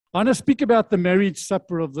I want to speak about the marriage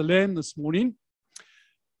supper of the Lamb this morning.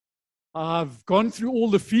 I've gone through all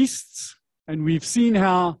the feasts, and we've seen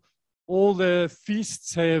how all the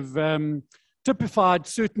feasts have typified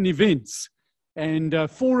certain events. And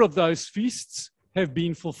 4 of those feasts have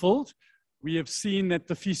been fulfilled. We have seen that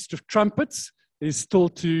the Feast of Trumpets is still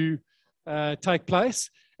to take place.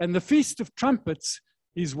 And the Feast of Trumpets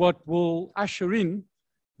is what will usher in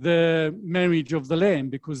the marriage of the Lamb,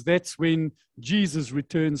 because that's when Jesus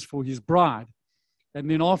returns for his bride. And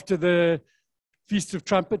then after the Feast of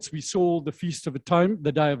Trumpets, we saw the Feast of Atonement,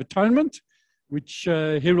 the Day of Atonement, which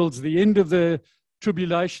heralds the end of the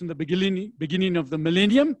tribulation, the beginning of the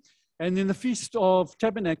millennium. And then the Feast of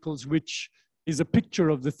Tabernacles, which is a picture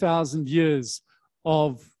of the 1,000 years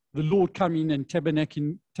of the Lord coming and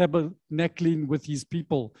tabernacling with his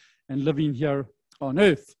people and living here on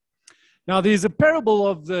earth. Now, there's a parable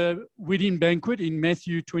of the wedding banquet in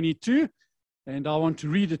Matthew 22, and I want to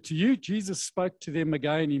read it to you. Jesus spoke to them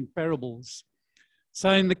again in parables,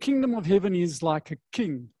 saying, "The kingdom of heaven is like a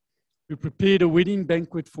king who prepared a wedding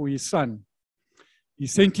banquet for his son. He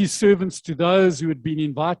sent his servants to those who had been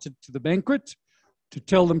invited to the banquet to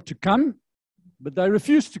tell them to come, but they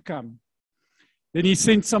refused to come. Then he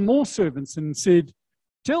sent some more servants and said,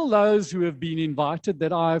 'Tell those who have been invited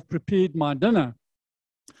that I have prepared my dinner.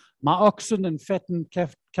 My oxen and fattened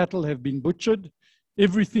cattle have been butchered.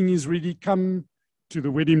 Everything is ready. Come to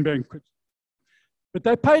the wedding banquet.' But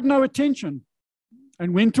they paid no attention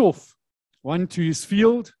and went off, one to his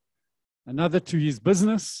field, another to his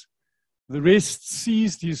business. The rest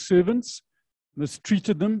seized his servants,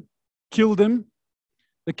 mistreated them, killed them.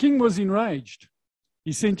 The king was enraged.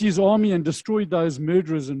 He sent his army and destroyed those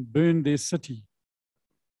murderers and burned their city.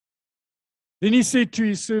 Then he said to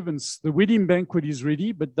his servants, 'The wedding banquet is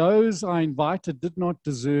ready, but those I invited did not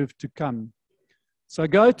deserve to come. So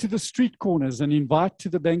go to the street corners and invite to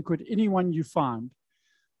the banquet anyone you find.'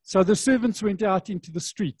 So the servants went out into the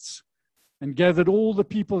streets and gathered all the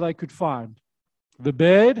people they could find, the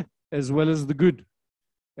bad as well as the good,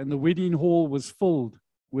 and the wedding hall was filled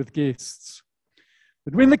with guests.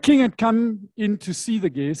 But when the king had come in to see the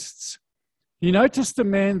guests, he noticed a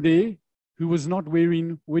man there who was not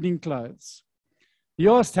wearing wedding clothes. He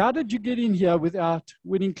asked, 'How did you get in here without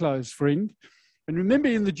wedding clothes, friend?' And remember,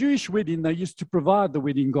 in the Jewish wedding, they used to provide the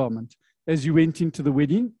wedding garment. As you went into the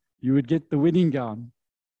wedding, you would get the wedding gown.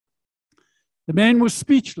 The man was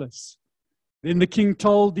speechless. Then the king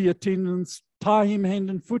told the attendants, 'Tie him hand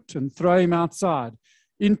and foot and throw him outside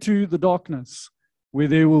into the darkness, where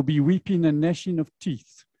there will be weeping and gnashing of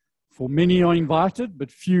teeth. For many are invited, but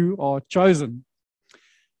few are chosen.'"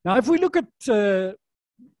 Now, if we look at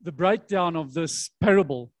the breakdown of this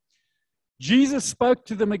parable, Jesus spoke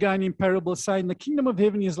to them again in parable, saying, "The kingdom of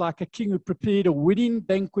heaven is like a king who prepared a wedding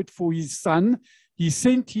banquet for his son. He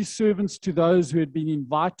sent his servants to those who had been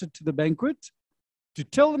invited to the banquet to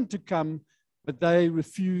tell them to come, but they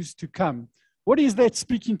refused to come." What is that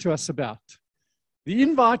speaking to us about? The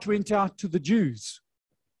invite went out to the Jews,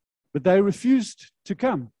 but they refused to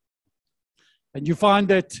come. And you find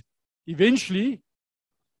that eventually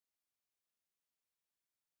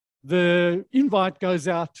the invite goes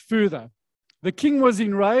out further. The king was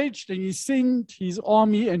enraged, and he sent his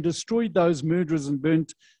army and destroyed those murderers and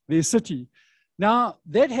burnt their city. Now,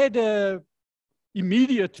 that had an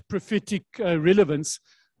immediate prophetic relevance,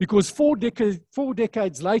 because 4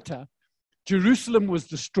 decades later, Jerusalem was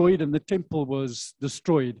destroyed and the temple was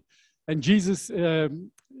destroyed. And Jesus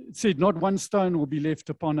said, "Not one stone will be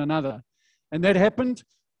left upon another." And that happened.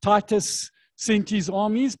 Titus sent his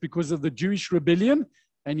armies because of the Jewish rebellion,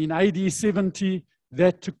 and in AD 70,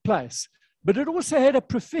 that took place. But it also had a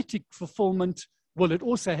prophetic fulfillment. Well, it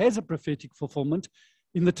also has a prophetic fulfillment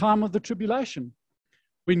in the time of the tribulation,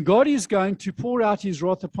 when God is going to pour out his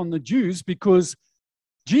wrath upon the Jews, because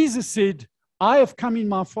Jesus said, "I have come in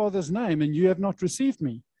my Father's name, and you have not received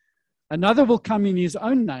me. Another will come in his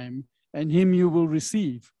own name, and him you will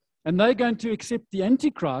receive." And they're going to accept the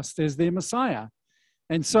Antichrist as their Messiah.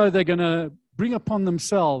 And so they're going to bring upon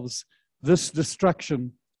themselves this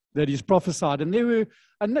destruction that is prophesied. And there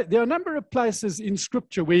are a number of places in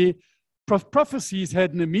Scripture where prophecies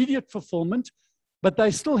had an immediate fulfillment, but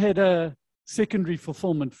they still had a secondary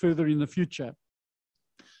fulfillment further in the future.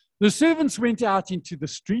 The servants went out into the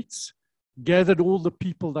streets, gathered all the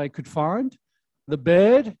people they could find, the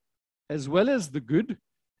bad as well as the good,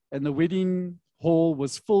 and the wedding hall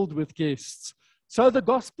was filled with guests. So the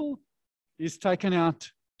gospel is taken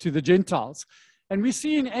out to the Gentiles. And we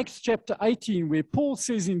see in Acts chapter 18 where Paul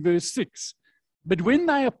says in verse 6, "But when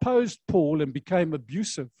they opposed Paul and became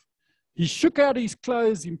abusive, he shook out his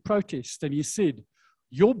clothes in protest and he said,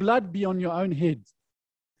 'Your blood be on your own head.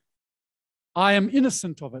 I am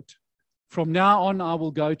innocent of it. From now on, I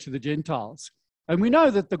will go to the Gentiles. And we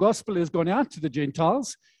know that the gospel has gone out to the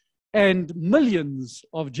Gentiles, and millions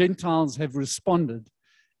of Gentiles have responded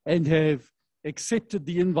and have accepted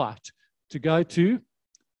the invite to go to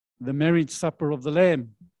the marriage supper of the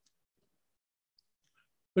Lamb.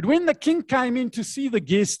 But when the king came in to see the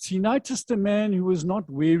guests, he noticed a man who was not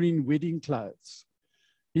wearing wedding clothes.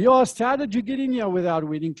 He asked, "How did you get in here without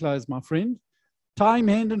wedding clothes, my friend? Tie him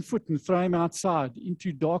hand and foot and throw him outside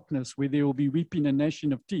into darkness where there will be weeping and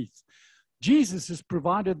gnashing of teeth." Jesus has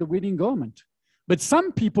provided the wedding garment. But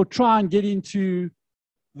some people try and get into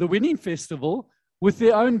the wedding festival with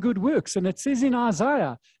their own good works. And it says in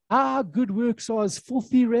Isaiah, our good works are as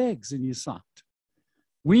filthy rags in his sight.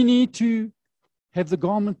 We need to have the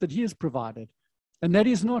garment that he has provided. And that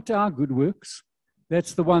is not our good works.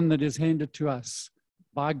 That's the one that is handed to us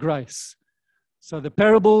by grace. So the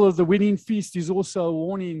parable of the wedding feast is also a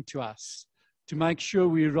warning to us to make sure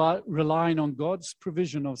we're relying on God's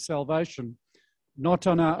provision of salvation, not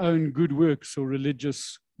on our own good works or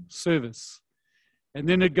religious service. And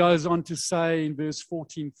then it goes on to say in verse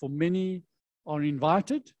 14, "For many are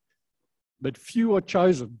invited, but few are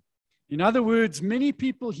chosen." In other words, many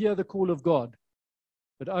people hear the call of God,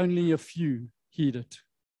 but only a few heed it.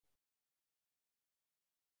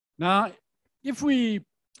 Now, if we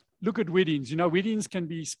look at weddings, weddings can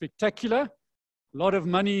be spectacular. A lot of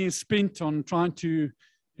money is spent on trying to,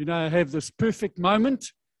 have this perfect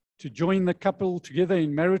moment to join the couple together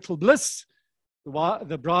in marital bliss.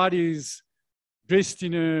 The bride is dressed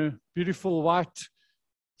in a beautiful white,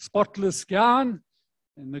 spotless gown,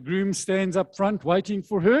 and the groom stands up front waiting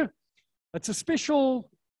for her. It's a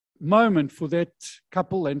special moment for that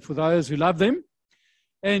couple and for those who love them.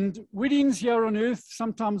 And weddings here on earth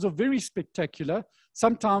sometimes are very spectacular.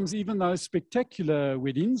 Sometimes even those spectacular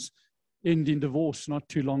weddings end in divorce not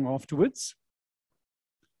too long afterwards.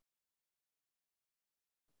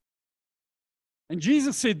 And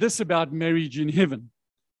Jesus said this about marriage in heaven,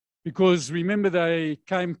 because remember they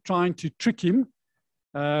came trying to trick him,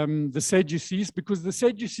 the Sadducees, because the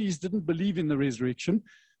Sadducees didn't believe in the resurrection.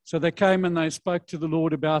 So they came and they spoke to the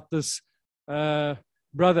Lord about this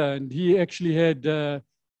brother, and he actually had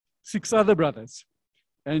 6 other brothers.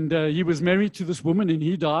 And he was married to this woman, and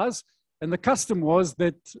he dies. And the custom was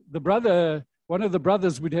that one of the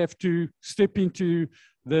brothers would have to step into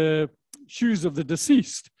the shoes of the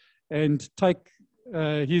deceased and take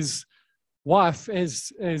his wife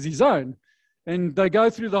as his own. And they go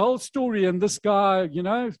through the whole story, and this guy,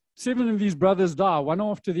 7 of his brothers die, one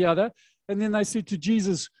after the other. And then they said to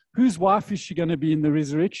Jesus, "Whose wife is she going to be in the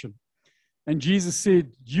resurrection?" And Jesus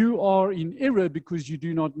said, "You are in error because you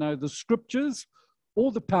do not know the scriptures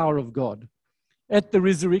or the power of God. At the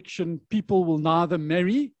resurrection, people will neither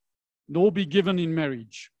marry nor be given in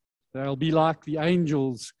marriage. They'll be like the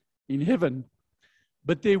angels in heaven.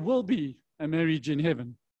 But there will be a marriage in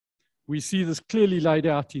heaven." We see this clearly laid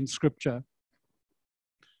out in Scripture.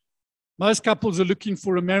 Most couples are looking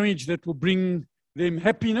for a marriage that will bring them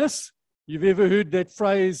happiness. You've ever heard that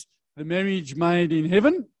phrase, the marriage made in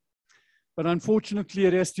heaven? But unfortunately,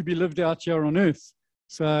 it has to be lived out here on earth.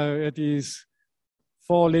 So it is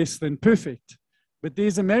far less than perfect. But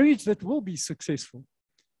there's a marriage that will be successful.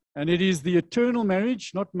 And it is the eternal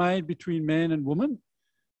marriage, not made between man and woman,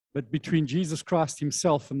 but between Jesus Christ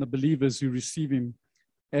himself and the believers who receive him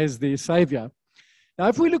as their Savior. Now,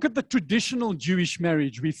 if we look at the traditional Jewish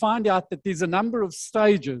marriage, we find out that there's a number of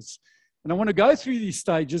stages. And I want to go through these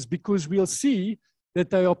stages because we'll see that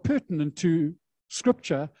they are pertinent to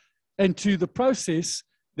Scripture and to the process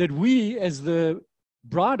that we as the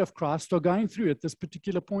bride of Christ are going through at this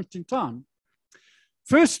particular point in time.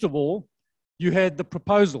 First of all, you had the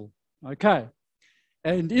proposal, okay?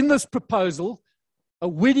 And in this proposal, a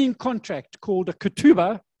wedding contract called a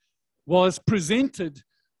ketubah was presented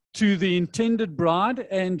to the intended bride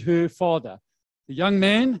and her father. The young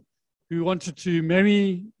man who wanted to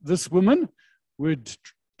marry this woman would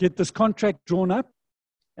get this contract drawn up,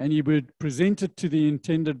 and he would present it to the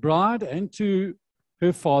intended bride and to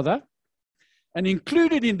her father. And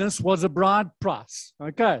included in this was a bride price,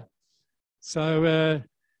 okay? So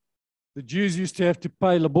the Jews used to have to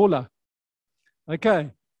pay lobola,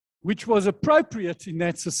 okay, which was appropriate in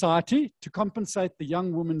that society to compensate the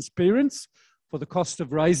young woman's parents for the cost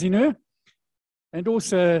of raising her, and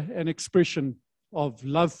also an expression of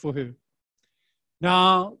love for her.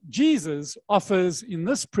 Now, Jesus offers in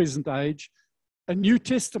this present age a New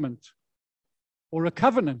Testament or a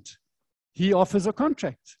covenant. He offers a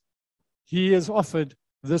contract. He has offered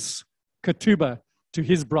this ketubah to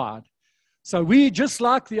his bride. So we, just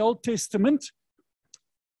like the Old Testament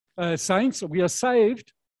saints, we are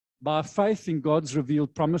saved by faith in God's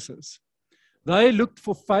revealed promises. They looked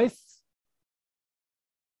for faith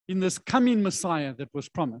in this coming Messiah that was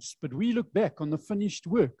promised. But we look back on the finished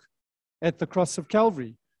work at the cross of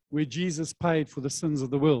Calvary, where Jesus paid for the sins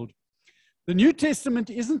of the world. The New Testament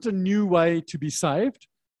isn't a new way to be saved,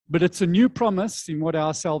 but it's a new promise in what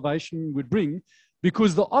our salvation would bring,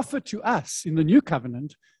 because the offer to us in the new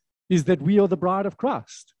covenant is that we are the bride of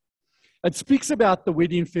Christ. It speaks about the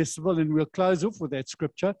wedding festival, and we'll close off with that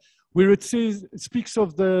scripture, where it speaks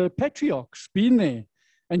of the patriarchs being there.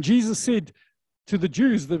 And Jesus said to the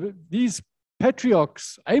Jews, these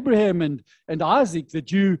patriarchs, Abraham and Isaac,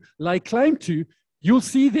 that you lay claim to, you'll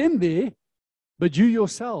see them there, but you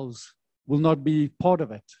yourselves will not be part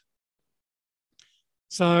of it.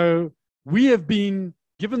 So we have been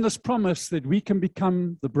given this promise that we can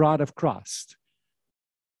become the bride of Christ.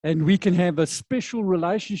 And we can have a special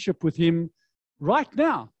relationship with him right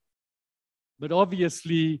now, but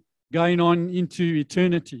obviously going on into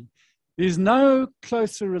eternity. There's no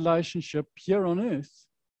closer relationship here on earth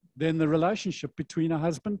than the relationship between a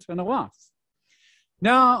husband and a wife.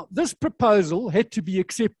 Now, this proposal had to be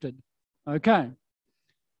accepted, okay?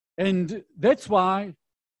 And that's why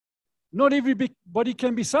not everybody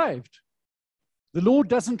can be saved. The Lord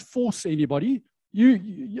doesn't force anybody.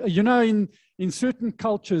 You know, in certain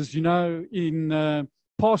cultures, you know, in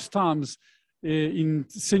past times, in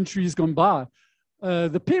centuries gone by,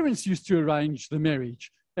 the parents used to arrange the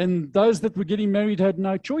marriage, and those that were getting married had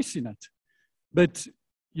no choice in it. But,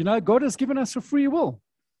 you know, God has given us a free will,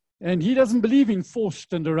 and he doesn't believe in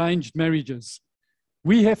forced and arranged marriages.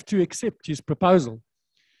 We have to accept his proposal.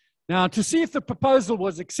 Now, to see if the proposal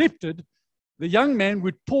was accepted, the young man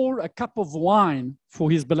would pour a cup of wine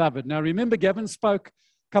for his beloved. Now, remember, Gavin spoke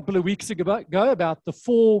a couple of weeks ago about the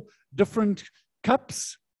 4 different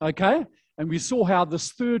cups, okay? And we saw how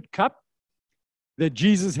this third cup that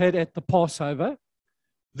Jesus had at the Passover,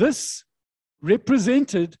 this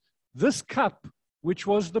represented this cup, which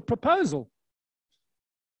was the proposal.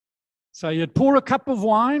 So he'd pour a cup of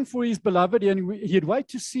wine for his beloved, and he'd wait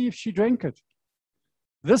to see if she drank it.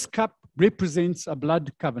 This cup represents a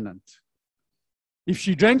blood covenant. If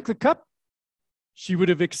she drank the cup, she would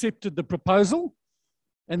have accepted the proposal,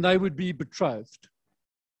 and they would be betrothed.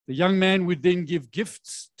 The young man would then give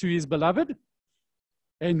gifts to his beloved,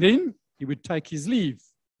 and then he would take his leave.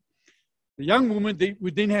 The young woman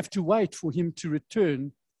would then have to wait for him to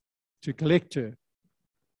return to collect her.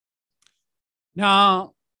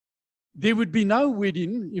 Now, there would be no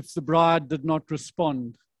wedding if the bride did not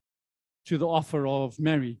respond to the offer of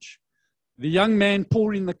marriage. The young man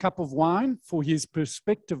pouring the cup of wine for his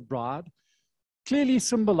prospective bride clearly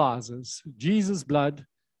symbolizes Jesus' blood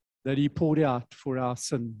that he poured out for our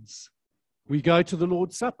sins. We go to the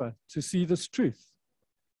Lord's Supper to see this truth.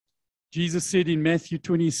 Jesus said in Matthew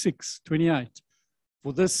 26:28,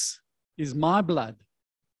 "For this is my blood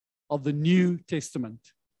of the New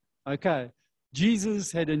Testament." Okay,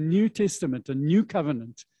 Jesus had a New Testament, a new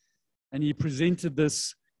covenant, and he presented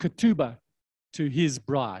this ketubah to his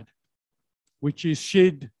bride, which is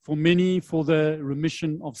shed for many for the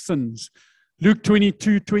remission of sins. Luke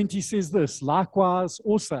 22:20 says this, "Likewise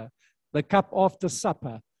also the cup after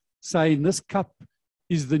supper, saying, This cup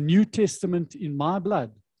is the New Testament in my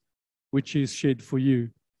blood, which is shed for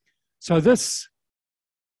you." So this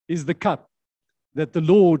is the cup that the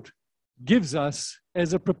Lord gives us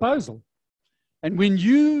as a proposal. And when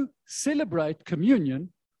you celebrate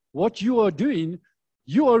communion, what you are doing,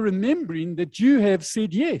 you are remembering that you have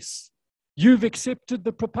said yes. You've accepted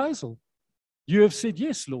the proposal. You have said,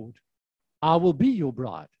 "Yes, Lord, I will be your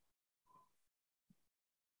bride."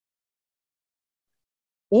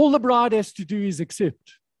 All the bride has to do is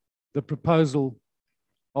accept the proposal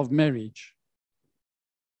of marriage.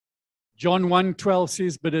 John 1:12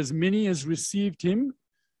 says, "But as many as received him,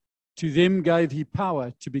 to them gave he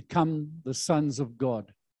power to become the sons of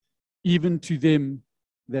God, even to them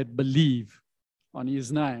that believe on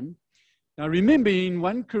his name." Now remember, in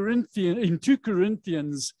 2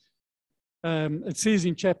 Corinthians, it says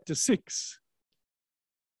in chapter 6,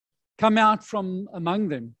 "Come out from among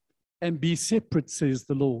them and be separate, says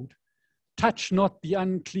the Lord. Touch not the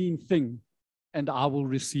unclean thing, and I will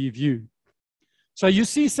receive you." So you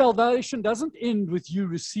see, salvation doesn't end with you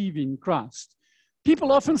receiving Christ.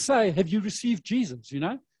 People often say, "Have you received Jesus?" You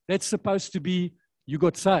know, that's supposed to be, you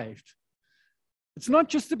got saved. It's not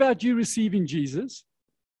just about you receiving Jesus.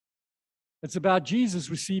 It's about Jesus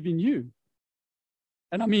receiving you.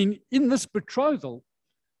 And I mean, in this betrothal,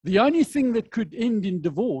 the only thing that could end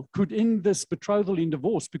this betrothal in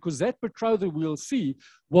divorce, because that betrothal we'll see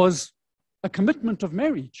was a commitment of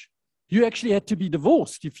marriage. You actually had to be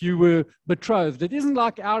divorced if you were betrothed. It isn't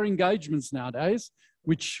like our engagements nowadays,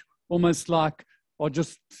 which almost like are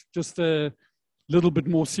just a little bit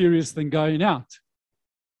more serious than going out.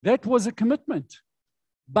 That was a commitment.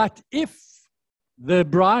 But if the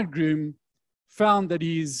bridegroom found that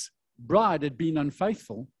his bride had been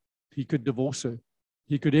unfaithful, he could divorce her.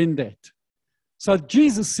 He could end that. So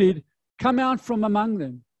Jesus said, come out from among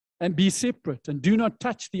them and be separate and do not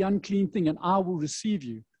touch the unclean thing, and I will receive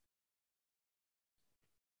you.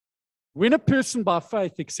 When a person by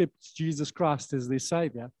faith accepts Jesus Christ as their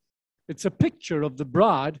Savior, it's a picture of the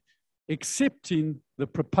bride accepting the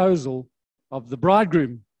proposal of the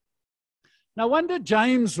bridegroom. No wonder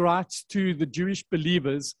James writes to the Jewish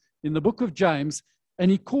believers in the book of James,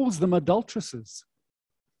 and he calls them adulteresses.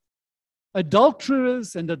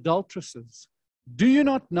 Adulterers and adulteresses, do you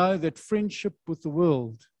not know that friendship with the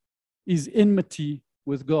world is enmity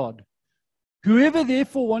with God? Whoever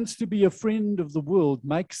therefore wants to be a friend of the world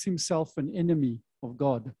makes himself an enemy of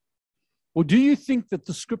God. Or do you think that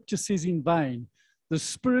the scripture says in vain, the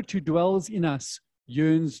Spirit who dwells in us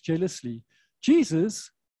yearns jealously?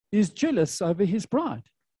 Jesus is jealous over his bride.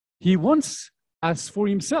 He wants us for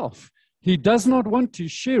himself. He does not want to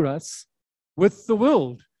share us with the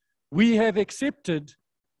world. We have accepted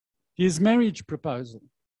his marriage proposal.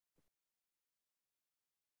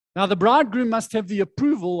 Now, the bridegroom must have the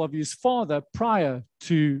approval of his father prior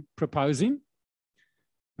to proposing.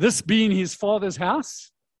 This being his father's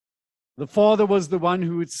house, the father was the one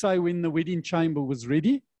who would say when the wedding chamber was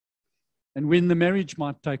ready and when the marriage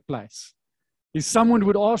might take place. If someone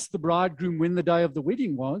would ask the bridegroom when the day of the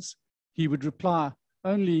wedding was, he would reply,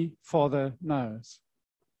 only Father knows.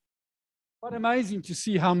 Quite amazing to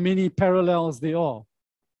see how many parallels there are.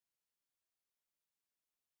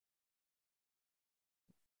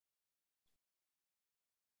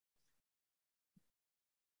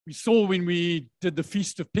 We saw when we did the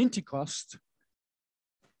Feast of Pentecost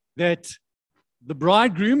that the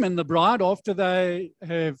bridegroom and the bride, after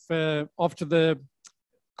the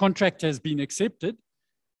contract has been accepted,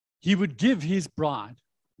 he would give his bride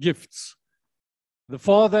gifts. The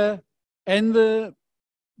father and the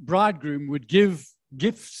bridegroom would give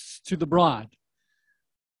gifts to the bride,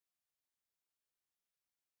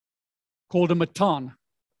 called a matan.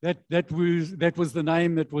 That was the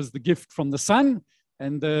name, that was the gift from the son,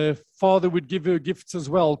 and the father would give her gifts as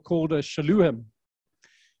well, called a shaluim.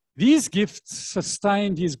 These gifts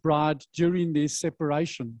sustained his bride during their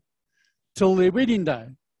separation till their wedding day.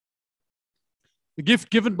 The gift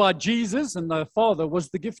given by Jesus and the Father was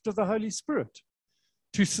the gift of the Holy Spirit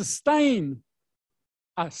to sustain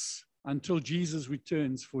us until Jesus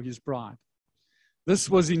returns for his bride. This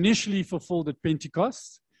was initially fulfilled at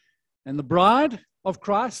Pentecost, and the bride of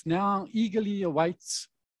Christ now eagerly awaits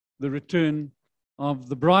the return of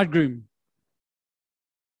the bridegroom.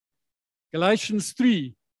 Galatians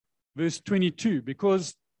 3, verse 22,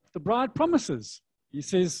 because the bride promises. He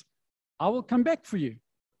says, I will come back for you.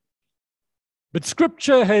 But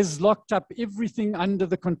Scripture has locked up everything under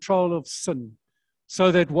the control of sin,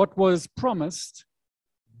 so that what was promised,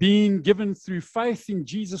 being given through faith in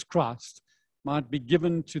Jesus Christ, might be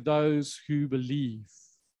given to those who believe.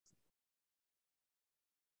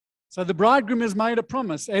 So the bridegroom has made a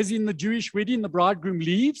promise. As in the Jewish wedding, the bridegroom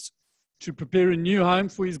leaves to prepare a new home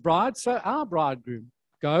for his bride, so our bridegroom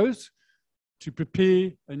goes to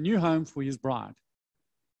prepare a new home for his bride.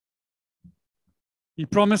 He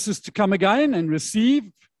promises to come again and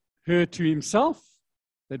receive her to himself,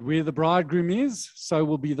 that where the bridegroom is, so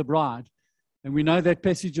will be the bride. And we know that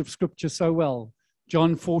passage of Scripture so well.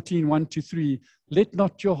 John 14, 1-3. Let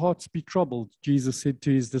not your hearts be troubled, Jesus said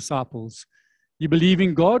to his disciples. You believe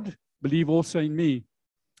in God, believe also in me.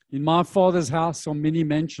 In my Father's house are many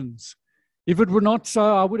mansions. If it were not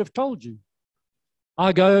so, I would have told you.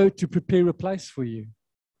 I go to prepare a place for you.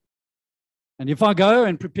 And if I go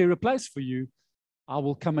and prepare a place for you, I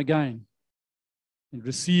will come again and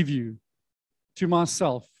receive you to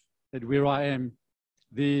myself, that where I am,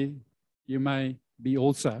 there you may be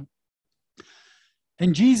also.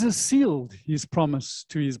 And Jesus sealed his promise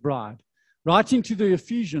to his bride. Writing to the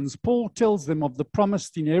Ephesians, Paul tells them of the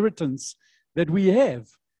promised inheritance that we have.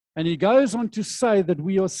 And he goes on to say that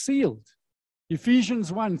we are sealed.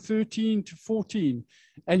 Ephesians 1, 13-14.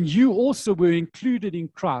 And you also were included in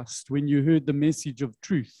Christ when you heard the message of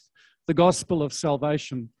truth, the gospel of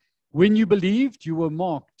salvation. When you believed, you were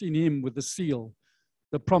marked in him with the seal,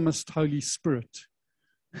 the promised Holy Spirit,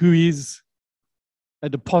 who is a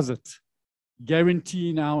deposit,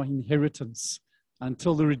 guaranteeing our inheritance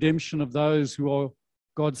until the redemption of those who are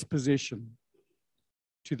God's possession,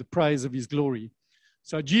 to the praise of his glory.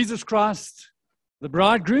 So Jesus Christ The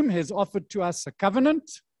bridegroom has offered to us a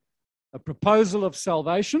covenant, a proposal of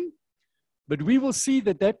salvation, but we will see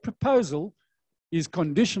that that proposal is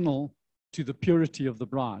conditional to the purity of the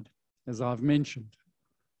bride, as I've mentioned.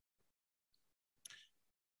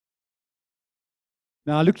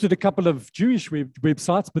 Now, I looked at a couple of Jewish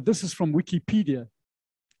websites, but this is from Wikipedia.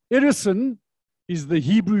 Erison is the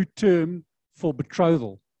Hebrew term for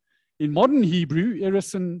betrothal. In modern Hebrew,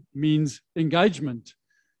 erison means engagement,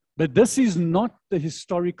 but this is not the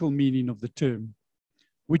historical meaning of the term,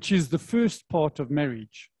 which is the first part of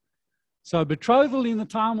marriage. So betrothal in the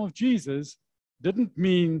time of Jesus didn't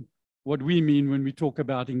mean what we mean when we talk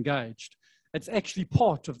about engaged. It's actually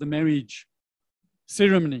part of the marriage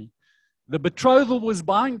ceremony. The betrothal was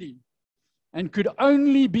binding and could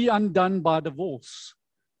only be undone by divorce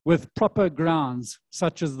with proper grounds,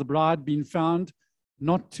 such as the bride being found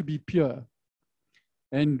not to be pure.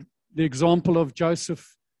 And the example of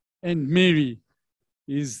Joseph and Mary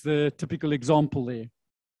is the typical example there.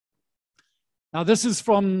 Now, this is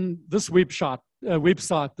from this website,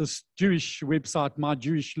 this Jewish website, My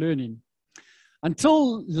Jewish Learning.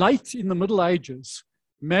 Until late in the Middle Ages,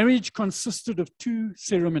 marriage consisted of two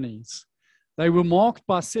ceremonies. They were marked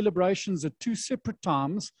by celebrations at two separate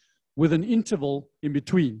times with an interval in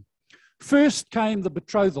between. First came the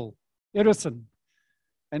betrothal, erison,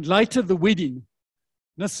 and later the wedding,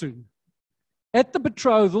 nisun. At the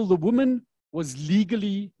betrothal, the woman was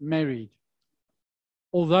legally married,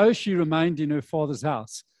 although she remained in her father's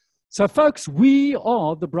house. So, folks, we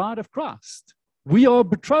are the bride of Christ. We are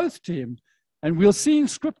betrothed to him. And we'll see in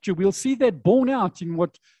Scripture, we'll see that borne out in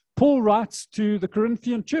what Paul writes to the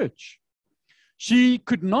Corinthian church. She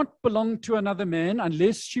could not belong to another man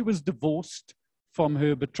unless she was divorced from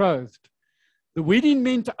her betrothed. The wedding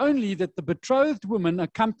meant only that the betrothed woman,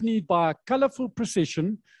 accompanied by a colorful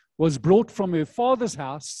procession, was brought from her father's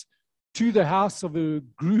house to the house of her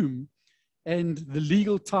groom, and the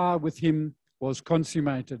legal tie with him was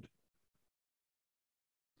consummated.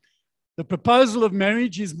 The proposal of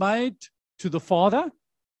marriage is made to the father.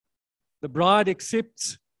 The bride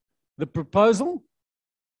accepts the proposal,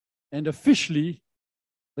 and officially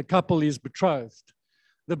the couple is betrothed.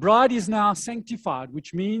 The bride is now sanctified,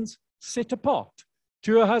 which means set apart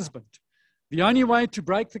to her husband. The only way to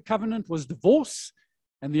break the covenant was divorce,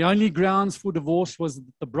 and the only grounds for divorce was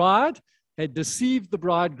that the bride had deceived the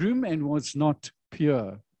bridegroom and was not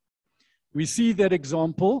pure. We see that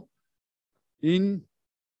example in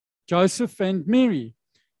Joseph and Mary.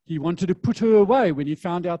 He wanted to put her away when he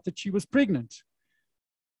found out that she was pregnant.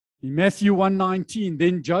 In Matthew 1:19,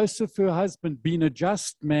 then Joseph, her husband, being a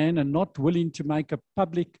just man and not willing to make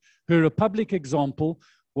her a public example,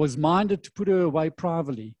 was minded to put her away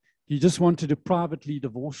privately. He just wanted to privately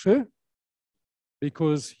divorce her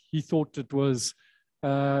because he thought it was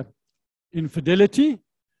infidelity.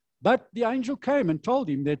 But the angel came and told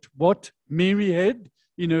him that what Mary had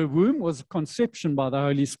in her womb was conception by the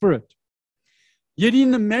Holy Spirit. Yet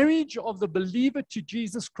in the marriage of the believer to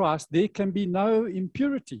Jesus Christ, there can be no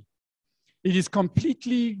impurity. It is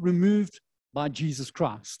completely removed by Jesus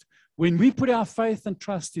Christ. When we put our faith and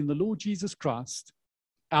trust in the Lord Jesus Christ,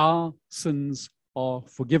 our sins are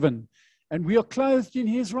forgiven, and we are clothed in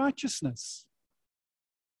his righteousness.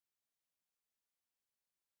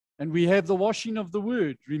 And we have the washing of the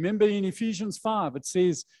word. Remember in Ephesians 5, it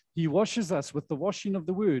says he washes us with the washing of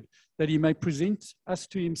the word, that he may present us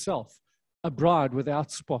to himself, a bride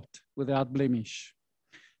without spot, without blemish.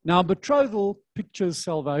 Now, betrothal pictures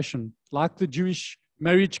salvation. Like the Jewish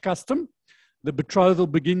marriage custom, the betrothal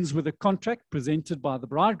begins with a contract presented by the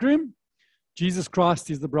bridegroom. Jesus Christ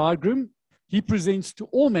is the bridegroom. He presents to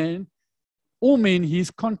all men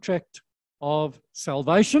his contract of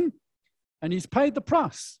salvation, and he's paid the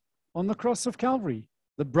price on the cross of Calvary.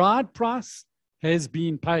 The bride price has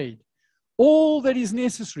been paid. All that is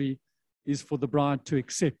necessary is for the bride to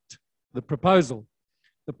accept the proposal.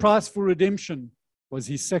 The price for redemption was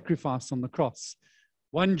his sacrifice on the cross.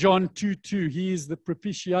 1 John 2:2, he is the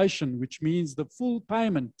propitiation, which means the full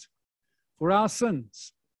payment for our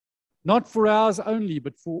sins. Not for ours only,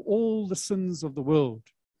 but for all the sins of the world.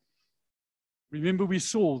 Remember, we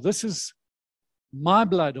saw, this is my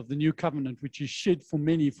blood of the new covenant, which is shed for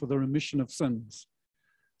many for the remission of sins.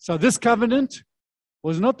 So this covenant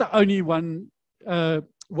was not the only one,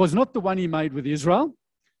 was not the one he made with Israel.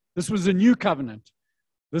 This was a new covenant.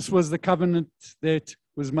 This was the covenant that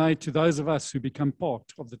was made to those of us who become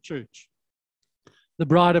part of the church, the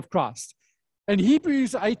bride of Christ. And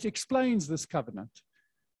Hebrews 8 explains this covenant.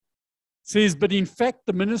 It says, but in fact,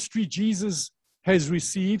 the ministry Jesus has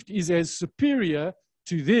received is as superior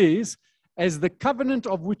to theirs as the covenant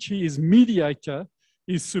of which he is mediator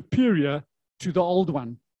is superior to the old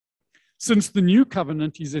one, since the new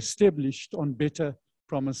covenant is established on better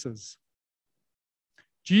promises.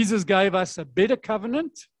 Jesus gave us a better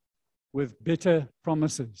covenant with better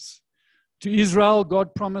promises. To Israel,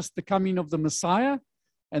 God promised the coming of the Messiah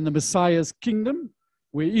and the Messiah's kingdom,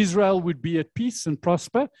 where Israel would be at peace and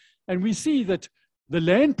prosper. And we see that the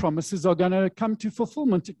land promises are going to come to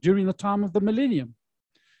fulfillment during the time of the millennium.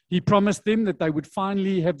 He promised them that they would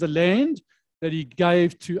finally have the land that he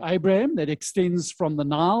gave to Abraham that extends from the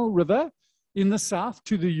Nile River in the south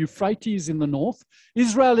to the Euphrates in the north.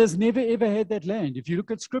 Israel has never, ever had that land. If you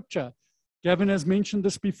look at Scripture, Gavin has mentioned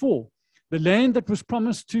this before. The land that was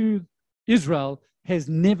promised to Israel has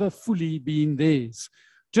never fully been theirs.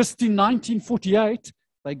 Just in 1948,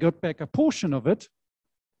 they got back a portion of it.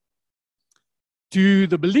 To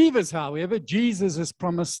the believers, however, Jesus has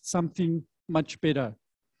promised something much better.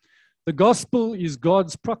 The gospel is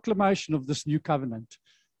God's proclamation of this new covenant.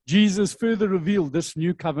 Jesus further revealed this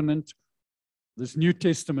new covenant, this New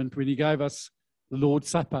Testament, when he gave us the Lord's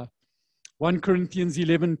Supper. 1 Corinthians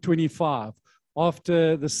 11:25.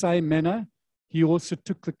 After the same manner, he also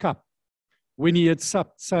took the cup when he had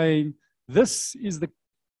supped, saying, "This is the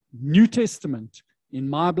New Testament in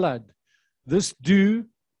my blood. This do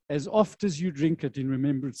as oft as you drink it in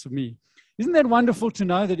remembrance of me." Isn't that wonderful to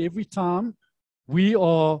know that every time we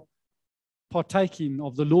are partaking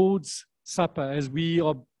of the Lord's Supper, as we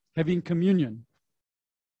are having communion,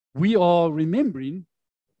 we are remembering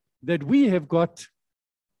that we have got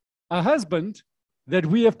a husband that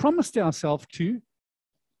we have promised ourselves to,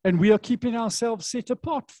 and we are keeping ourselves set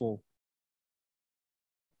apart for.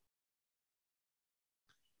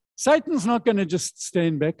 Satan's not going to just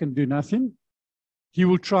stand back and do nothing. He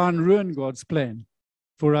will try and ruin God's plan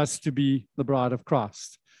for us to be the bride of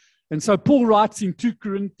Christ. And so Paul writes in 2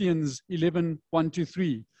 Corinthians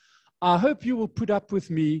 11:1-3, "I hope you will put up with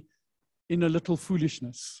me in a little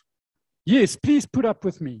foolishness. Yes, please put up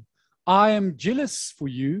with me. I am jealous for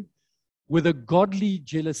you with a godly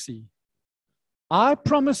jealousy. I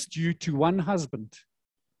promised you to one husband,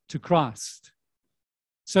 to Christ,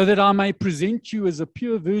 so that I may present you as a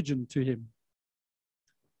pure virgin to him.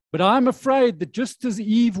 But I am afraid that just as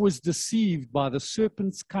Eve was deceived by the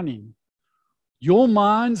serpent's cunning, your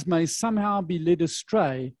minds may somehow be led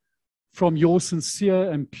astray from your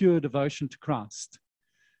sincere and pure devotion to Christ."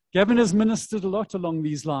 Gavin has ministered a lot along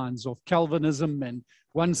these lines of Calvinism and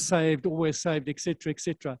once saved, always saved, etc.,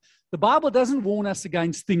 etc. The Bible doesn't warn us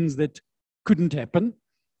against things that couldn't happen.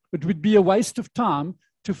 It would be a waste of time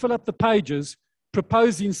to fill up the pages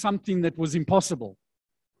proposing something that was impossible.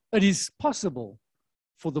 It is possible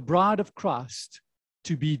for the bride of Christ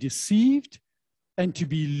to be deceived and to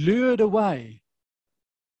be lured away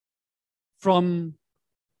from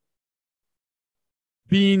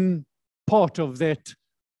being part of that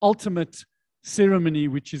ultimate ceremony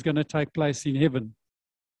which is going to take place in heaven,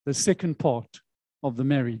 the second part of the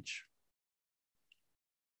marriage.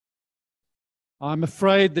 I'm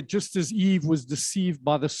afraid that just as Eve was deceived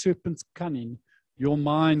by the serpent's cunning, your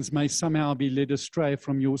minds may somehow be led astray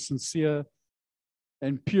from your sincere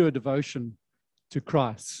and pure devotion to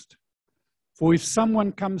Christ. For if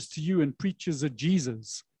someone comes to you and preaches a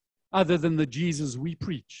Jesus other than the Jesus we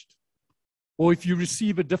preached, or if you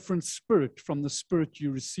receive a different spirit from the spirit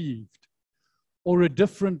you received, or a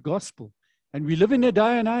different gospel, and we live in a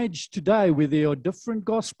day and age today where there are different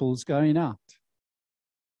gospels going out,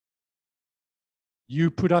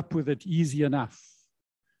 you put up with it easy enough.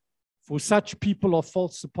 For such people are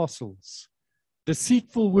false apostles,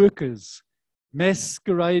 deceitful workers,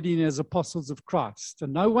 masquerading as apostles of Christ.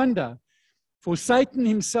 And no wonder, for Satan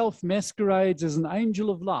himself masquerades as an angel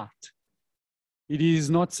of light. It is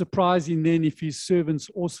not surprising then if his servants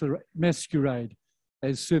also masquerade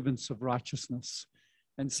as servants of righteousness.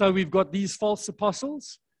 And so we've got these false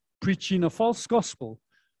apostles preaching a false gospel,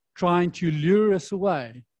 trying to lure us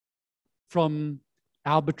away from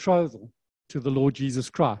our betrothal to the Lord Jesus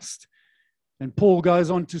Christ. And Paul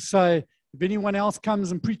goes on to say, if anyone else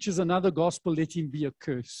comes and preaches another gospel, let him be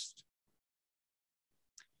accursed.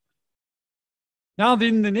 Now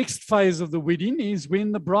then, the next phase of the wedding is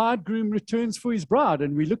when the bridegroom returns for his bride,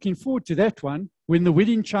 and we're looking forward to that one. When the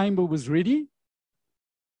wedding chamber was ready,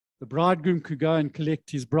 the bridegroom could go and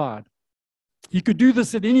collect his bride. He could do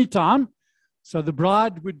this at any time, so the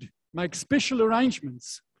bride would make special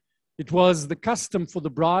arrangements. It was the custom for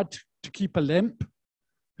the bride to keep a lamp,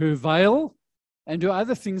 her veil, and her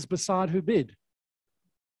other things beside her bed.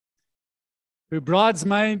 Her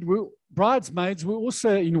bridesmaids were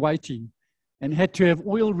also in waiting and had to have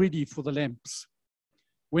oil ready for the lamps.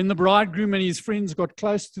 When the bridegroom and his friends got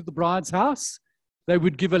close to the bride's house, they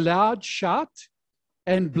would give a loud shout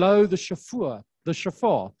and blow the shofar.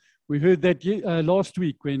 We heard that last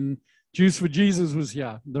week when Jews for Jesus was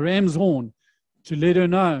here, the ram's horn, to let her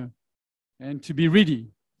know and to be ready.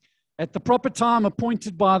 At the proper time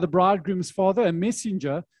appointed by the bridegroom's father, a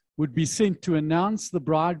messenger would be sent to announce the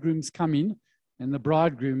bridegroom's coming and the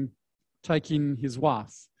bridegroom taking his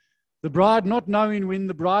wife. The bride, not knowing when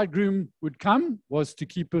the bridegroom would come, was to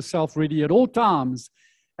keep herself ready at all times.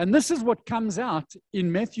 And this is what comes out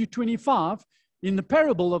in Matthew 25 in the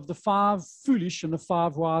parable of the 5 foolish and the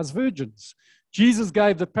 5 wise virgins. Jesus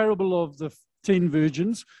gave the parable of the 10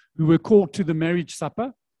 virgins who were called to the marriage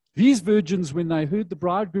supper. These virgins, when they heard the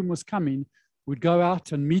bridegroom was coming, would go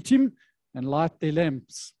out and meet him and light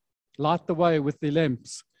the way with their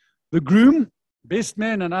lamps. The groom, best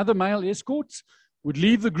man, and other male escorts would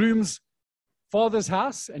leave the groom's father's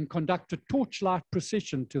house and conduct a torchlight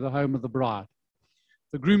procession to the home of the bride.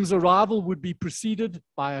 The groom's arrival would be preceded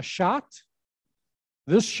by a shout.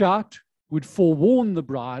 This shout would forewarn the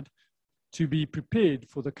bride to be prepared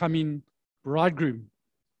for the coming bridegroom.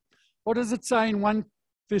 What does it say in 1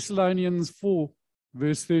 Thessalonians 4,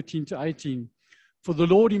 verse 13 to 18? For the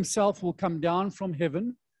Lord himself will come down from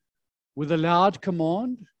heaven with a loud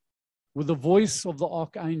command, with the voice of the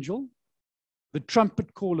archangel, the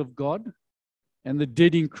trumpet call of God, and the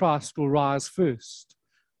dead in Christ will rise first.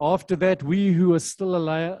 After that, we who are still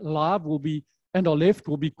alive and are left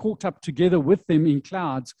will be caught up together with them in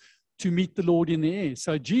clouds to meet the Lord in the air.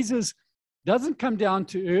 So Jesus doesn't come down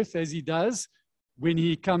to earth as he does when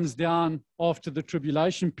he comes down after the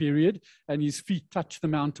tribulation period and his feet touch the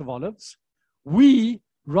Mount of Olives. We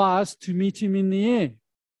rise to meet him in the air.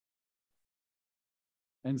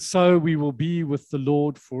 And so we will be with the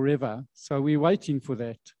Lord forever. So we're waiting for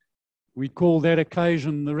that. We call that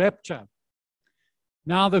occasion the rapture.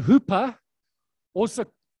 Now the huppah, also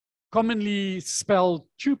commonly spelled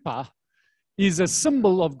chuppah, is a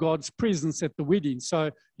symbol of God's presence at the wedding.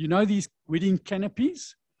 So you know these wedding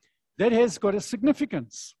canopies? That has got a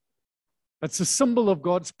significance. It's a symbol of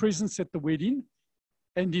God's presence at the wedding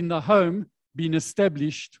and in the home being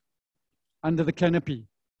established under the canopy.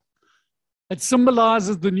 It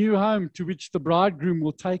symbolizes the new home to which the bridegroom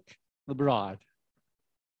will take the bride.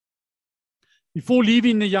 Before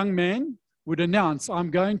leaving, the young man would announce, I'm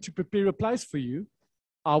going to prepare a place for you.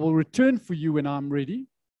 I will return for you when I'm ready.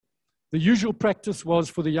 The usual practice was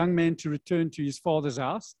for the young man to return to his father's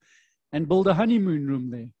house and build a honeymoon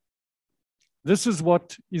room there. This is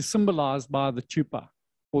what is symbolized by the chuppah,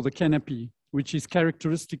 or the canopy, which is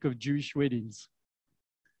characteristic of Jewish weddings.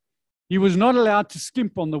 He was not allowed to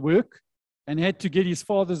skimp on the work and had to get his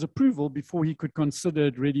father's approval before he could consider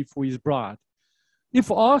it ready for his bride.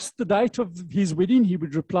 If asked the date of his wedding, he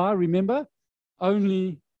would reply, remember,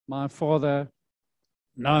 only my father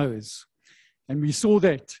knows. And we saw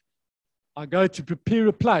that. I go to prepare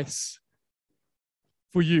a place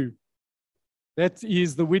for you. That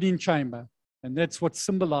is the wedding chamber, and that's what's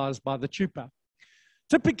symbolized by the chuppah.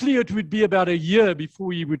 Typically, it would be about a year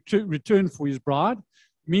before he would return for his bride.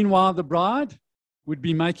 Meanwhile, the bride would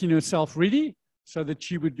be making herself ready so that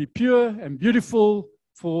she would be pure and beautiful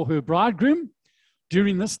for her bridegroom.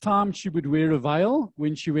 During this time, she would wear a veil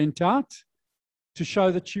when she went out to show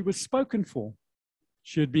that she was spoken for.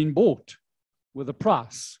 She had been bought with a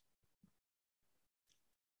price.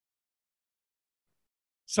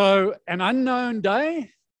 So an unknown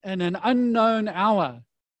day and an unknown hour.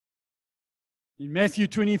 In Matthew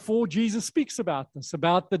 24, Jesus speaks about this,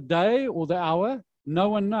 about the day or the hour. No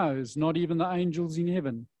one knows, not even the angels in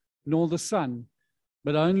heaven, nor the Son,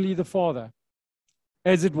 but only the Father.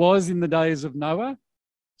 As it was in the days of Noah,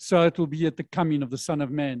 so it will be at the coming of the Son of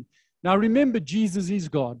Man. Now remember, Jesus is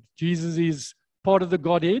God. Jesus is part of the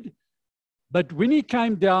Godhead. But when he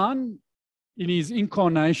came down in his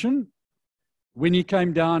incarnation, when he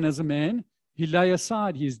came down as a man, he lay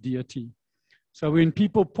aside his deity. So when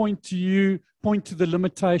people point to the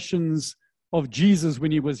limitations of Jesus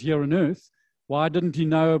when he was here on earth, why didn't he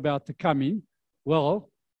know about the coming? Well,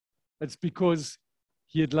 it's because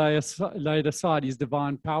he had laid aside his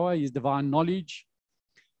divine power, his divine knowledge.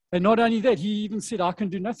 And not only that, he even said, I can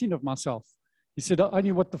do nothing of myself. He said,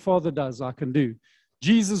 only what the Father does, I can do.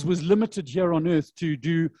 Jesus was limited here on earth to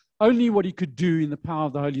do only what he could do in the power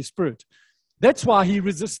of the Holy Spirit. That's why he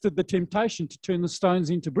resisted the temptation to turn the stones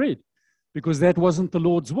into bread, because that wasn't the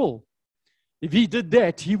Lord's will. If he did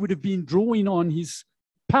that, he would have been drawing on his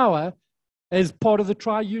power as part of the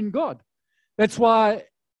triune God. That's why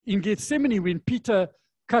in Gethsemane, when Peter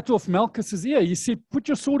cut off Malchus's ear, he said, put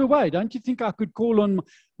your sword away. Don't you think I could call on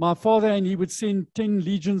my Father and he would send 10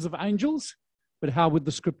 legions of angels? But how would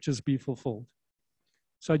the scriptures be fulfilled?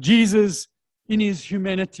 So Jesus, in his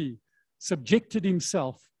humanity, subjected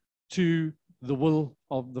himself to the will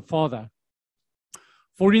of the Father.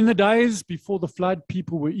 For in the days before the flood,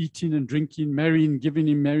 people were eating and drinking, marrying, giving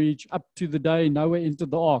in marriage, up to the day Noah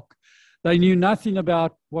entered the ark. They knew nothing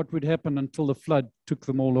about what would happen until the flood took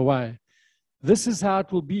them all away. This is how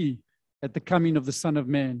it will be at the coming of the Son of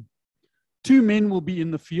Man. 2 men will be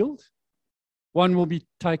in the field. One will be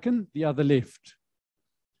taken, the other left.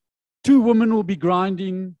 2 women will be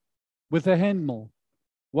grinding with a handmill.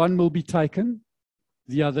 One will be taken,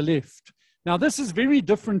 the other left. Now, this is very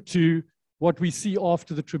different to what we see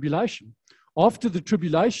after the tribulation. After the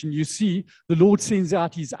tribulation, you see the Lord sends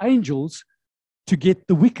out his angels to get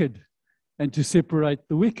the wicked and to separate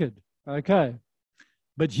the wicked. Okay.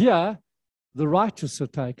 But here, the righteous are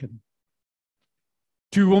taken.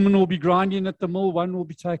 2 women will be grinding at the mill, one will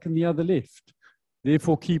be taken, the other left.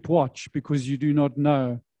 Therefore, keep watch, because you do not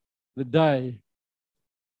know the day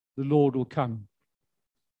the Lord will come.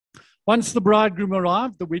 Once the bridegroom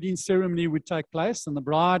arrived, the wedding ceremony would take place, and the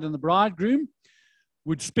bride and the bridegroom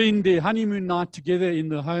would spend their honeymoon night together in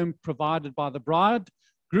the home provided by the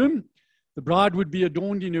bridegroom. The bride would be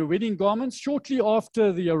adorned in her wedding garments. Shortly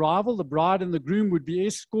after the arrival, the bride and the groom would be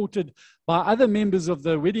escorted by other members of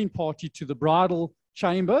the wedding party to the bridal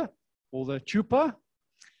chamber, or the chuppah.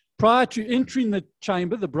 Prior to entering the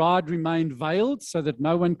chamber, the bride remained veiled so that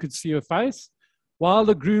no one could see her face, while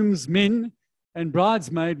the groomsmen and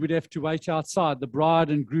bridesmaid would have to wait outside. The bride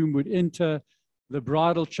and groom would enter the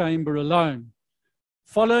bridal chamber alone.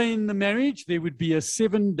 Following the marriage, there would be a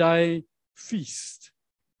 7-day feast,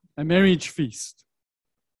 a marriage feast.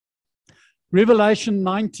 Revelation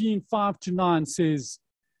 19:5-9 says,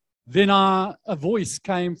 Then a voice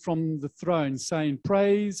came from the throne saying,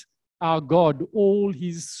 Praise our God, all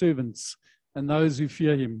his servants and those who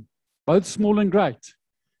fear him, both small and great.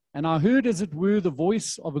 And I heard, as it were, the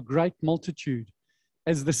voice of a great multitude,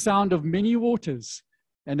 as the sound of many waters,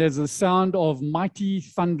 and as the sound of mighty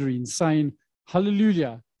thundering, saying,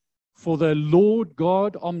 Hallelujah, for the Lord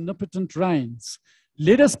God omnipotent reigns.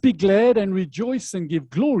 Let us be glad and rejoice and give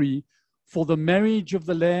glory, for the marriage of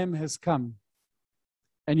the Lamb has come,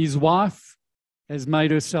 and his wife has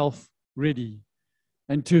made herself ready.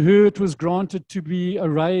 And to her it was granted to be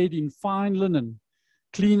arrayed in fine linen,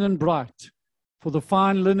 clean and bright. For the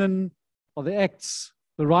fine linen are the acts,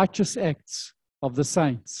 the righteous acts of the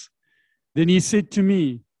saints. Then he said to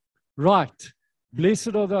me, Write,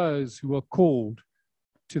 blessed are those who are called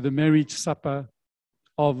to the marriage supper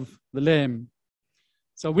of the Lamb.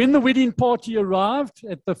 So when the wedding party arrived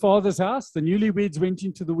at the father's house, the newlyweds went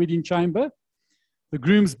into the wedding chamber. The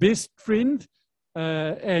groom's best friend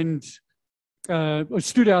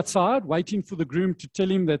stood outside waiting for the groom to tell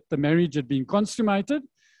him that the marriage had been consummated.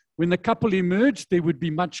 When the couple emerged, there would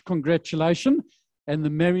be much congratulation and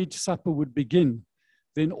the marriage supper would begin.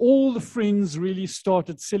 Then all the friends really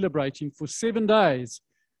started celebrating for 7 days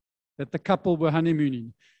that the couple were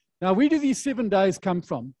honeymooning. Now, where do these 7 days come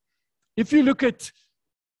from? If you look at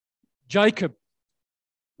Jacob,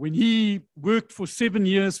 when he worked for 7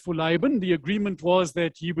 years for Laban, the agreement was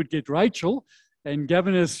that he would get Rachel. And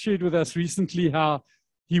Gavin has shared with us recently how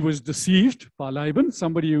he was deceived by Laban,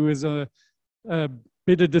 somebody who was a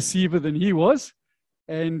better deceiver than he was.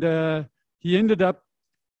 And he ended up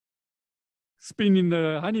spending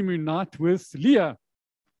the honeymoon night with Leah.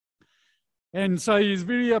 And so he's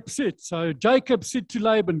very upset. So Jacob said to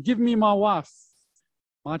Laban, Give me my wife.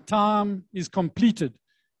 My time is completed,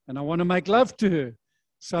 and I want to make love to her.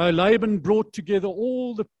 So Laban brought together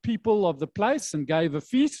all the people of the place and gave a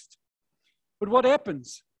feast. But what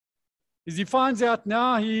happens is he finds out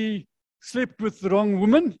now he slept with the wrong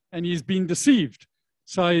woman and he's been deceived.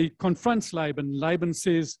 So he confronts Laban. Laban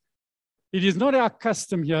says, It is not our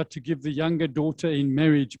custom here to give the younger daughter in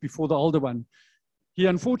marriage before the older one. He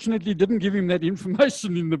unfortunately didn't give him that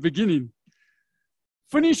information in the beginning.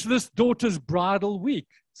 Finish this daughter's bridal week.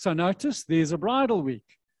 So notice there's a bridal week.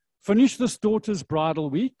 Finish this daughter's bridal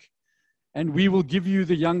week, and we will give you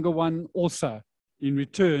the younger one also in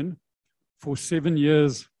return for 7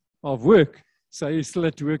 years of work. So he still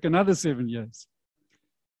had to work another 7 years.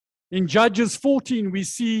 In Judges 14, we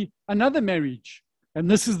see another marriage, and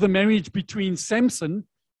this is the marriage between Samson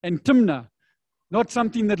and Timnah. Not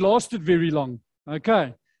something that lasted very long,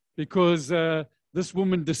 okay, because this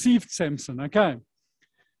woman deceived Samson, okay.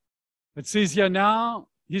 It says here now,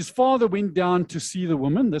 his father went down to see the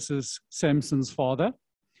woman. This is Samson's father.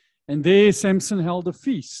 And there Samson held a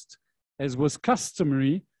feast, as was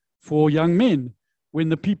customary for young men. When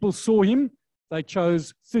the people saw him, they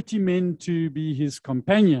chose 30 men to be his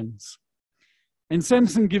companions. And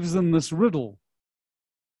Samson gives them this riddle.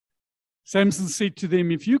 Samson said to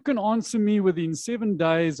them, if you can answer me within 7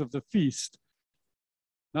 days of the feast,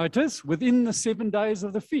 notice, within the 7 days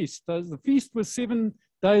of the feast, the feast was 7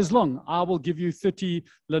 days long, I will give you 30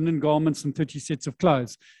 linen garments and 30 sets of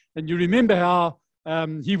clothes. And you remember how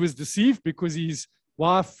he was deceived because his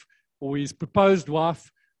wife, or his proposed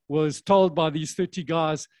wife, was told by these 30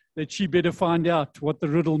 guys that she better find out what the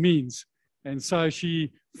riddle means. And so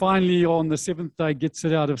she finally, on the 7th day, gets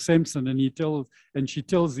it out of Samson, and she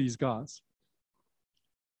tells these guys.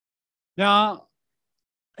 Now,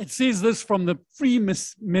 it says this from the Free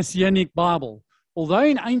Messianic Bible. Although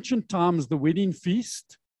in ancient times the wedding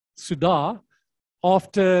feast, Sudah,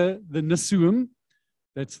 after the Nisuim,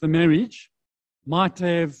 that's the marriage, might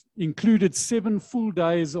have included 7 full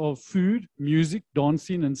days of food, music,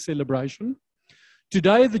 dancing, and celebration.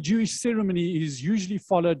 Today, the Jewish ceremony is usually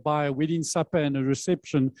followed by a wedding supper and a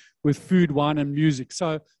reception with food, wine, and music.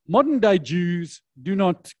 So modern day Jews do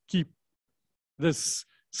not keep this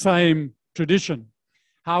same tradition.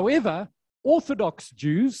 However, Orthodox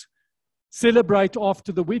Jews celebrate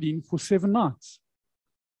after the wedding for 7 nights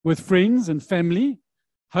with friends and family,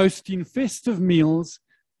 hosting festive meals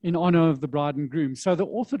in honor of the bride and groom. So the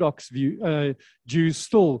Orthodox Jews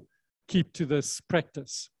still keep to this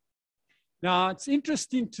practice. Now, it's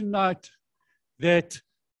interesting to note that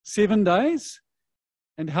 7 days,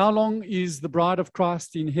 and how long is the bride of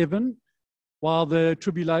Christ in heaven while the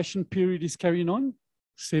tribulation period is carrying on?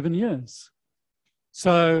 7 years.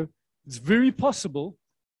 So it's very possible.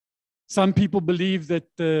 Some people believe that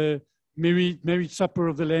the marriage supper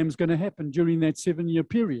of the Lamb is going to happen during that 7-year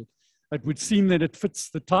period. It would seem that it fits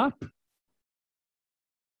the type.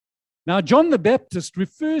 Now, John the Baptist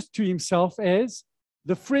refers to himself as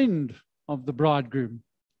the friend of the bridegroom.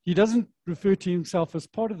 He doesn't refer to himself as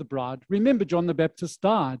part of the bride. Remember, John the Baptist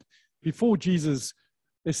died before Jesus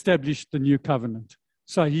established the new covenant.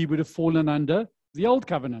 So he would have fallen under the old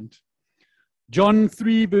covenant. John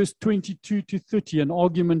 3, verse 22 to 30, an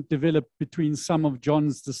argument developed between some of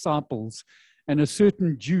John's disciples and a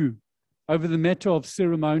certain Jew over the matter of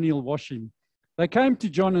ceremonial washing. They came to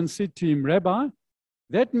John and said to him, Rabbi,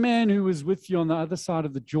 that man who was with you on the other side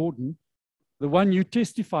of the Jordan, the one you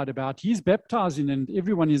testified about, he's baptizing and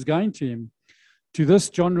everyone is going to him. To this,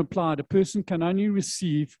 John replied, a person can only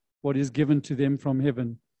receive what is given to them from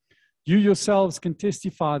heaven. You yourselves can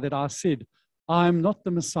testify that I said, I am not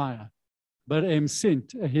the Messiah, but am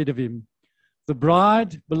sent ahead of him. The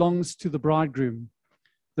bride belongs to the bridegroom.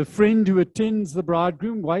 The friend who attends the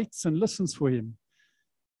bridegroom waits and listens for him.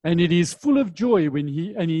 And he is full of joy when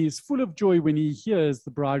he hears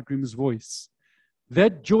the bridegroom's voice.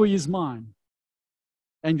 That joy is mine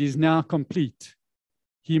and is now complete.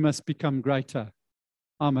 He must become greater.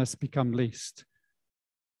 I must become less.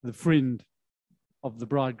 The friend of the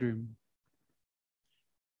bridegroom.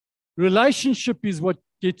 Relationship is what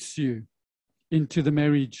gets you into the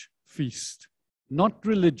marriage feast, not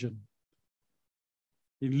religion.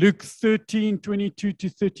 In Luke 13, 22 to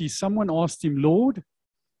 30, someone asked him, Lord,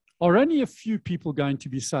 are only a few people going to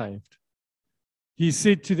be saved? He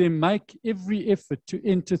said to them, make every effort to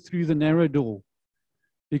enter through the narrow door,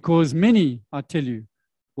 because many, I tell you,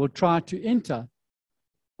 will try to enter,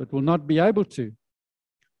 but will not be able to.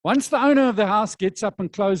 Once the owner of the house gets up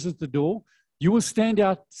and closes the door, you will stand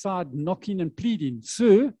outside knocking and pleading,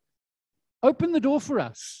 Sir, open the door for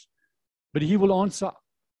us. But he will answer,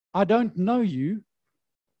 I don't know you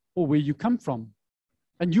or where you come from.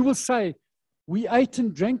 And you will say, we ate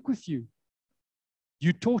and drank with you.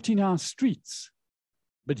 You taught in our streets.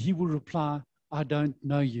 But he will reply, I don't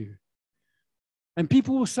know you. And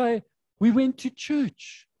people will say, we went to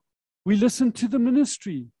church. We listened to the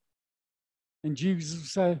ministry. And Jesus will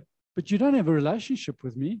say, but you don't have a relationship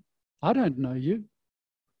with me. I don't know you.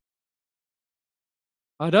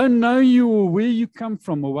 I don't know you or where you come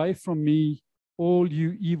from. Away from me, all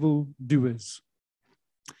you evil doers.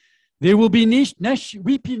 There will be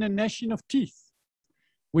weeping and gnashing of teeth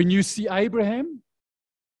when you see Abraham,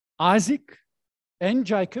 Isaac, and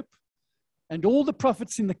Jacob, and all the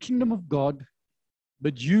prophets in the kingdom of God,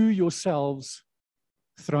 but you yourselves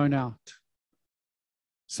thrown out.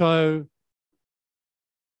 So,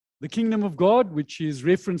 the kingdom of God, which is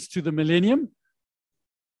reference to the millennium,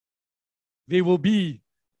 there will be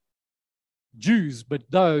Jews, but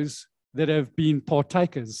those that have been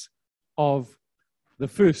partakers of the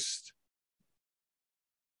first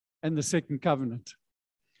and the second covenant.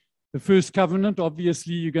 The first covenant,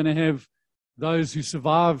 obviously, you're going to have those who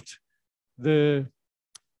survived the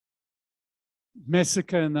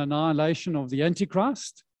massacre and the annihilation of the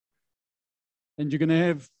Antichrist. And you're going to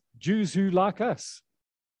have Jews who, like us,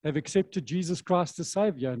 have accepted Jesus Christ as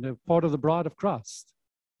Savior and are part of the bride of Christ.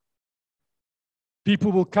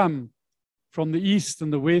 People will come from the east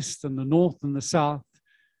and the west and the north and the south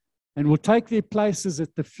and will take their places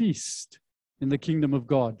at the feast in the kingdom of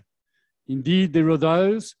God. Indeed, there are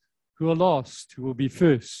those who are last who will be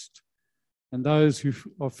first, and those who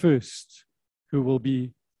are first who will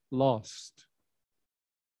be last.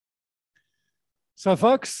 So,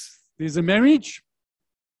 folks, there's a marriage,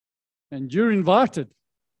 and you're invited.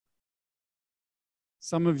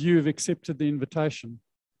 Some of you have accepted the invitation.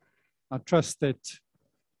 I trust that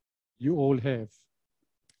you all have,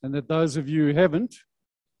 and that those of you who haven't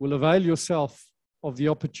will avail yourself of the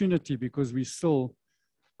opportunity, because we still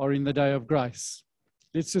are in the day of grace.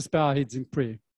 Let's just bow our heads in prayer.